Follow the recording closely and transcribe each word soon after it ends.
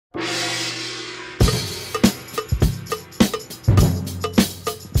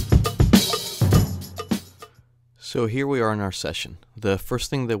So here we are in our session. The first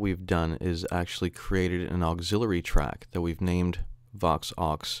thing that we've done is actually created an auxiliary track that we've named Vox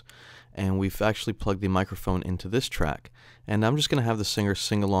Aux, and we've actually plugged the microphone into this track. And I'm just going to have the singer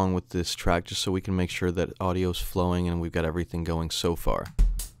sing along with this track just so we can make sure that audio is flowing and we've got everything going so far.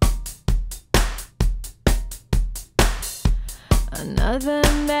 Another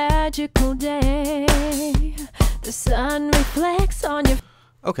magical day, the sun reflects on your...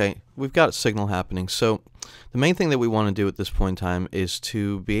 Okay, we've got a signal happening. So the main thing that we want to do at this point in time is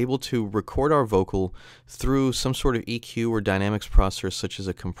to be able to record our vocal through some sort of EQ or dynamics processor such as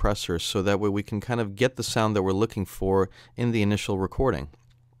a compressor, so that way we can kind of get the sound that we're looking for in the initial recording.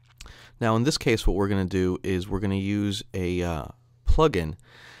 Now in this case what we're going to do is we're going to use a plugin.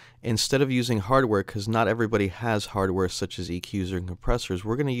 Instead of using hardware, because not everybody has hardware such as EQs or compressors,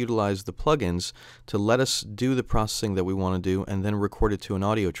 we're going to utilize the plugins to let us do the processing that we want to do and then record it to an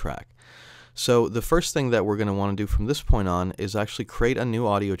audio track. So the first thing that we're going to want to do from this point on is actually create a new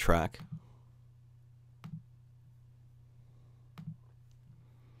audio track.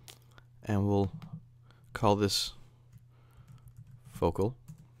 And we'll call this vocal.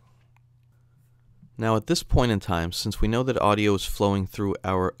 Now at this point in time, since we know that audio is flowing through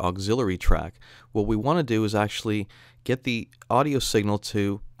our auxiliary track, what we want to do is actually get the audio signal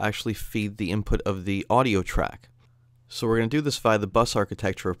to actually feed the input of the audio track. So we're going to do this via the bus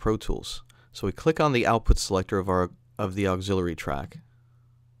architecture of Pro Tools. So we click on the output selector of the auxiliary track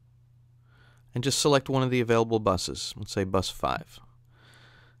and just select one of the available buses. Let's say bus 5.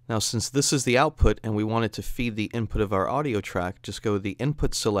 Now since this is the output and we want it to feed the input of our audio track, just go to the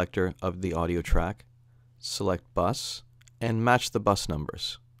input selector of the audio track, select bus, and match the bus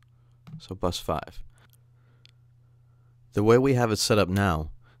numbers. So bus 5. The way we have it set up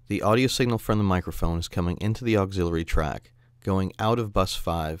now, the audio signal from the microphone is coming into the auxiliary track, going out of bus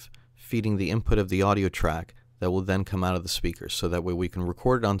 5, feeding the input of the audio track that will then come out of the speakers, so that way we can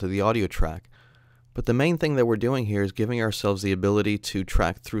record it onto the audio track. But the main thing that we're doing here is giving ourselves the ability to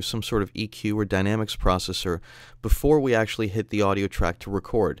track through some sort of EQ or dynamics processor before we actually hit the audio track to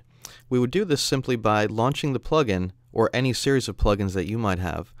record. We would do this simply by launching the plugin, or any series of plugins that you might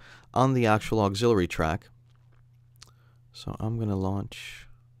have, on the actual auxiliary track. So I'm going to launch...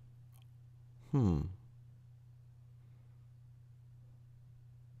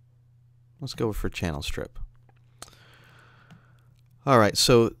 Let's go for Channel Strip. Alright,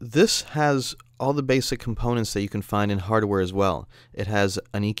 so this has all the basic components that you can find in hardware as well. It has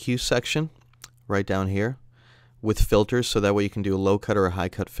an EQ section right down here with filters, so that way you can do a low cut or a high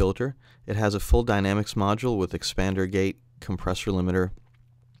cut filter. It has a full dynamics module with expander gate, compressor limiter,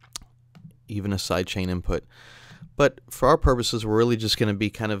 even a sidechain input. But for our purposes, we're really just going to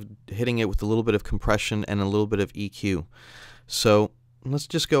be kind of hitting it with a little bit of compression and a little bit of EQ. So let's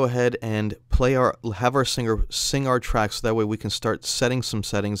just go ahead and have our singer sing our track, so that way we can start setting some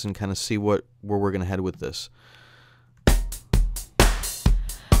settings and kind of see where we're going to head with this.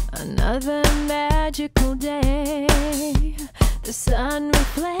 Another magical day, the sun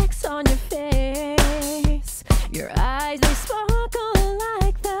reflects on your face, your eyes they sparkle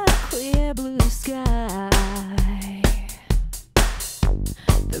like the clear blue sky,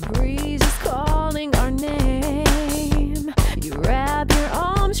 the breeze is calling our name, you wrap your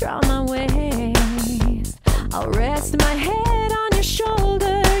arms round my waist, I'll rest my head on your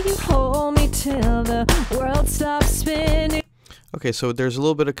shoulder, you hold me till the world stops spinning. Okay, so there's a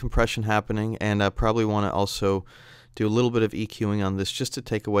little bit of compression happening, and I probably want to also do a little bit of EQing on this just to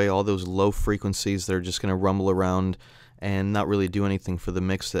take away all those low frequencies that are just going to rumble around and not really do anything for the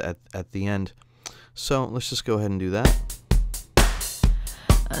mix at the end. So let's just go ahead and do that.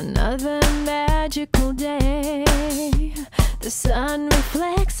 Another magical day, the sun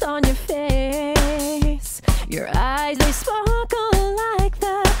reflects on your face, your eyes they sparkle like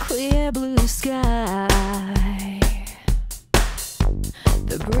the clear blue sky,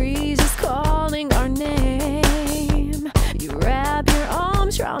 the breeze is calling our name, you wrap your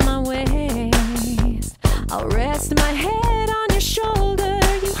arms round my waist, I'll rest my head on your shoulder,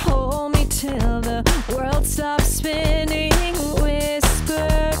 you hold me till the world stops spinning,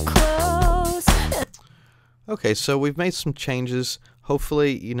 whisper close. Okay, so we've made some changes.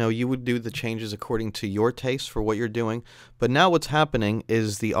 Hopefully, you would do the changes according to your taste for what you're doing. But now what's happening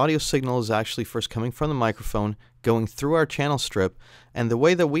is the audio signal is actually first coming from the microphone, going through our channel strip, and the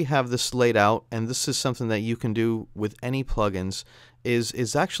way that we have this laid out, and this is something that you can do with any plugins,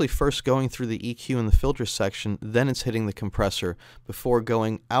 is actually first going through the EQ and the filter section, then it's hitting the compressor before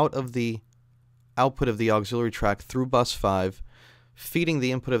going out of the output of the auxiliary track through bus 5, feeding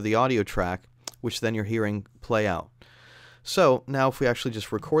the input of the audio track, which then you're hearing play out. So now if we actually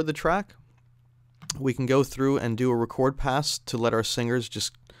just record the track, we can go through and do a record pass to let our singers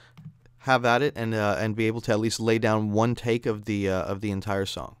just have at it and be able to at least lay down one take of the entire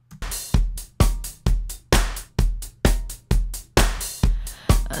song.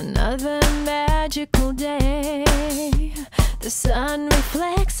 Another magical day. The sun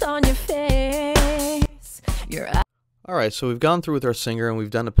reflects on your face. Your eyes. Alright, so we've gone through with our singer and we've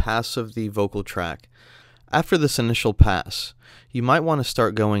done a pass of the vocal track. After this initial pass, you might want to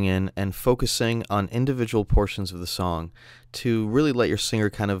start going in and focusing on individual portions of the song to really let your singer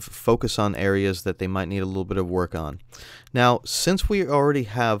kind of focus on areas that they might need a little bit of work on. Now, since we already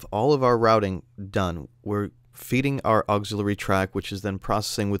have all of our routing done, we're feeding our auxiliary track, which is then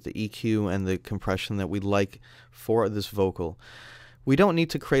processing with the EQ and the compression that we like for this vocal. We don't need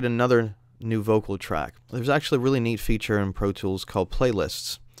to create another new vocal track. There's actually a really neat feature in Pro Tools called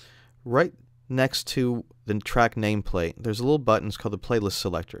playlists. Right next to the track nameplate, there's a little button called the playlist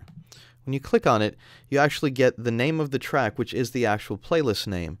selector. When you click on it, you actually get the name of the track, which is the actual playlist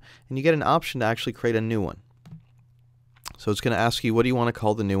name, and you get an option to actually create a new one. So it's going to ask you, what do you want to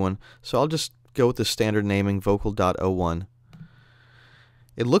call the new one? So I'll just go with the standard naming, vocal.01.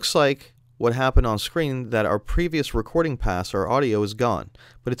 It looks like what happened on screen that our previous recording pass, our audio, is gone.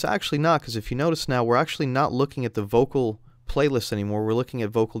 But it's actually not, because if you notice now, we're actually not looking at the vocal playlist anymore. We're looking at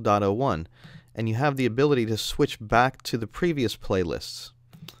vocal.01. And you have the ability to switch back to the previous playlists.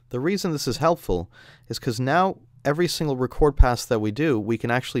 The reason this is helpful is because now every single record pass that we do, we can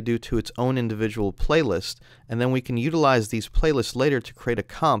actually do to its own individual playlist, and then we can utilize these playlists later to create a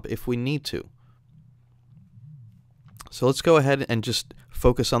comp if we need to. So let's go ahead and just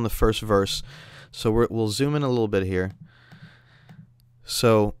focus on the first verse. So we'll zoom in a little bit here.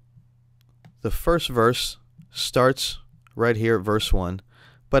 So the first verse starts right here at verse 1.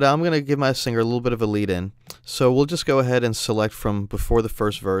 But I'm going to give my singer a little bit of a lead in. So we'll just go ahead and select from before the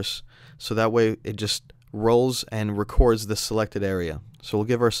first verse. So that way it just rolls and records the selected area. So we'll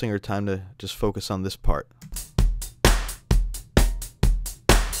give our singer time to just focus on this part.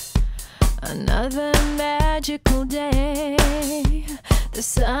 Another magical day. The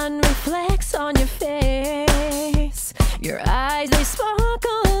sun reflects on your face. Your eyes, they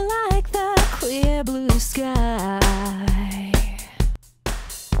sparkle like the clear blue sky.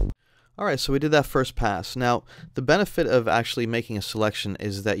 Alright, so we did that first pass. Now, the benefit of actually making a selection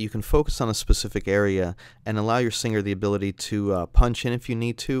is that you can focus on a specific area and allow your singer the ability to punch in if you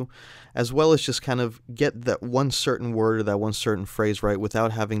need to, as well as just kind of get that one certain word or that one certain phrase right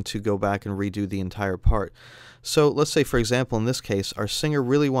without having to go back and redo the entire part. So let's say, for example, in this case, our singer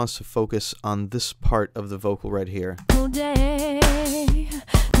really wants to focus on this part of the vocal right here.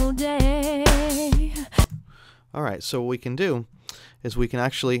 Alright, so what we can do is we can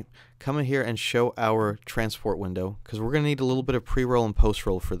actually come in here and show our transport window, because we're going to need a little bit of pre-roll and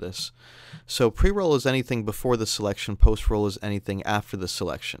post-roll for this. So pre-roll is anything before the selection, post-roll is anything after the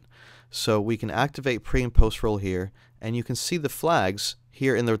selection. So we can activate pre and post-roll here, and you can see the flags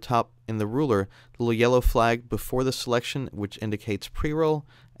here in the top in the ruler, the little yellow flag before the selection, which indicates pre-roll,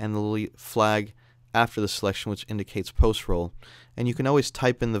 and the little flag after the selection, which indicates post-roll. And you can always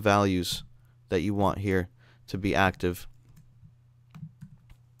type in the values that you want here to be active.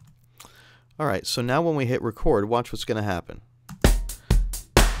 Alright, so now when we hit record, watch what's going to happen.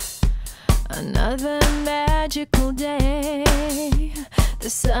 Another magical day. The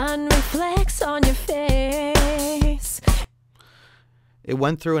sun reflects on your face. It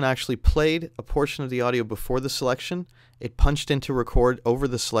went through and actually played a portion of the audio before the selection. It punched into record over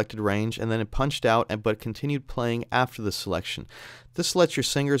the selected range, and then it punched out but continued playing after the selection. This lets your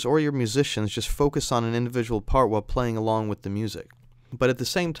singers or your musicians just focus on an individual part while playing along with the music. But at the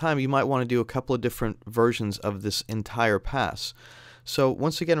same time, you might want to do a couple of different versions of this entire pass. So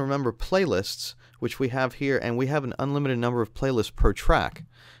once again, remember playlists, which we have here, and we have an unlimited number of playlists per track.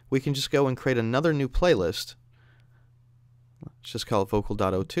 We can just go and create another new playlist. Let's just call it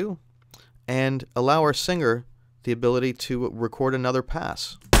vocal.02, and allow our singer the ability to record another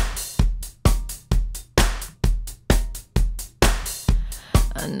pass.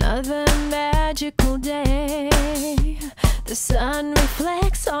 Another magical day. The sun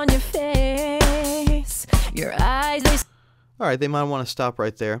reflects on your face. Your eyes, they... Alright, they might want to stop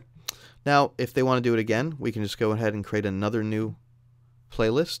right there. Now, if they want to do it again, we can just go ahead and create another new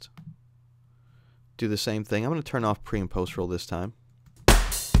playlist. Do the same thing. I'm going to turn off pre and post roll this time.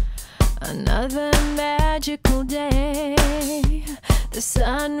 Another magical day. The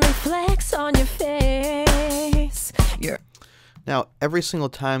sun reflects on your face. Now, every single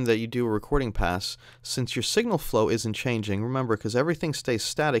time that you do a recording pass, since your signal flow isn't changing, remember, because everything stays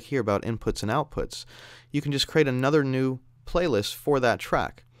static here about inputs and outputs, you can just create another new playlist for that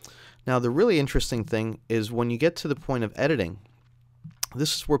track. Now the really interesting thing is when you get to the point of editing,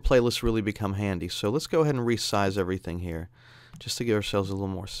 this is where playlists really become handy. So let's go ahead and resize everything here just to give ourselves a little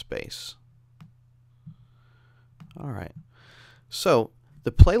more space. Alright, so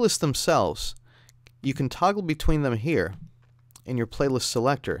the playlists themselves, you can toggle between them here in your playlist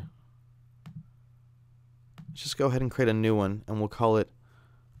selector. Just go ahead and create a new one and we'll call it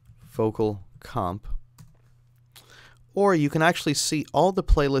Vocal Comp. Or you can actually see all the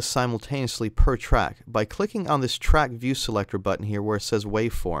playlists simultaneously per track by clicking on this track view selector button here where it says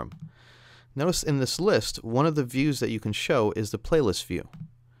waveform. Notice in this list, one of the views that you can show is the playlist view.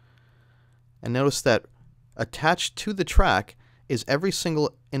 And notice that attached to the track is every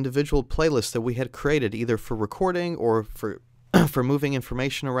single individual playlist that we had created either for recording or for, for moving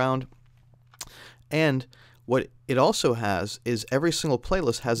information around. And what it also has is every single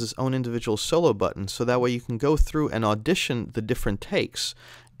playlist has its own individual solo button, so that way you can go through and audition the different takes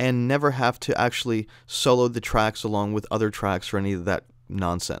and never have to actually solo the tracks along with other tracks or any of that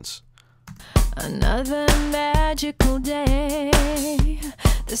nonsense. Another magical day,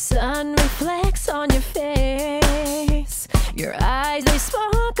 the sun reflects on your face, your eyes they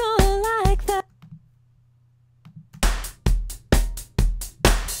sparkle like the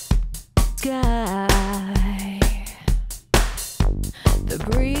sky, the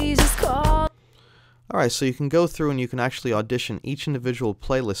breeze is cold. Alright, so you can go through and you can actually audition each individual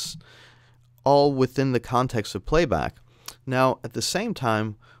playlist all within the context of playback. Now, at the same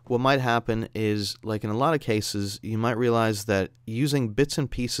time, what might happen is, like in a lot of cases, you might realize that using bits and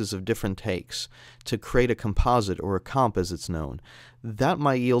pieces of different takes to create a composite, or a comp as it's known, that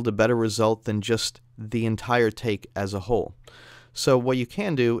might yield a better result than just the entire take as a whole. So what you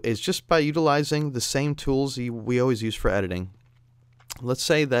can do is, just by utilizing the same tools we always use for editing, let's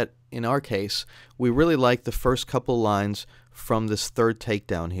say that in our case, we really like the first couple lines from this third take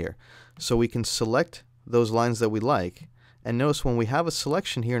down here. So we can select those lines that we like, and notice when we have a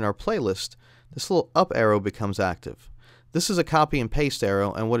selection here in our playlist, this little up arrow becomes active. This is a copy and paste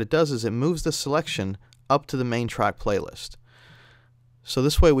arrow, and what it does is it moves the selection up to the main track playlist. So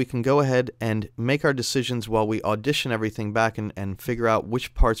this way we can go ahead and make our decisions while we audition everything back and figure out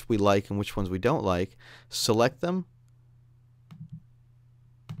which parts we like and which ones we don't like. Select them,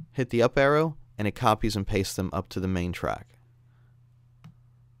 hit the up arrow, and it copies and pastes them up to the main track.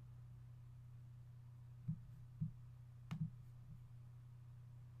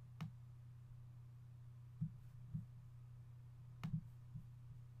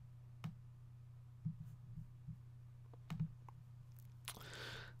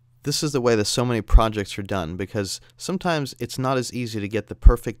 This is the way that so many projects are done, because sometimes it's not as easy to get the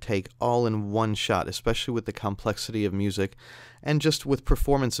perfect take all in one shot, especially with the complexity of music and just with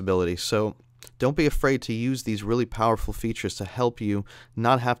performance ability. So don't be afraid to use these really powerful features to help you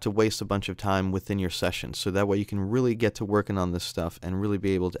not have to waste a bunch of time within your session, so that way you can really get to working on this stuff and really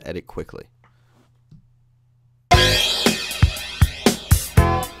be able to edit quickly.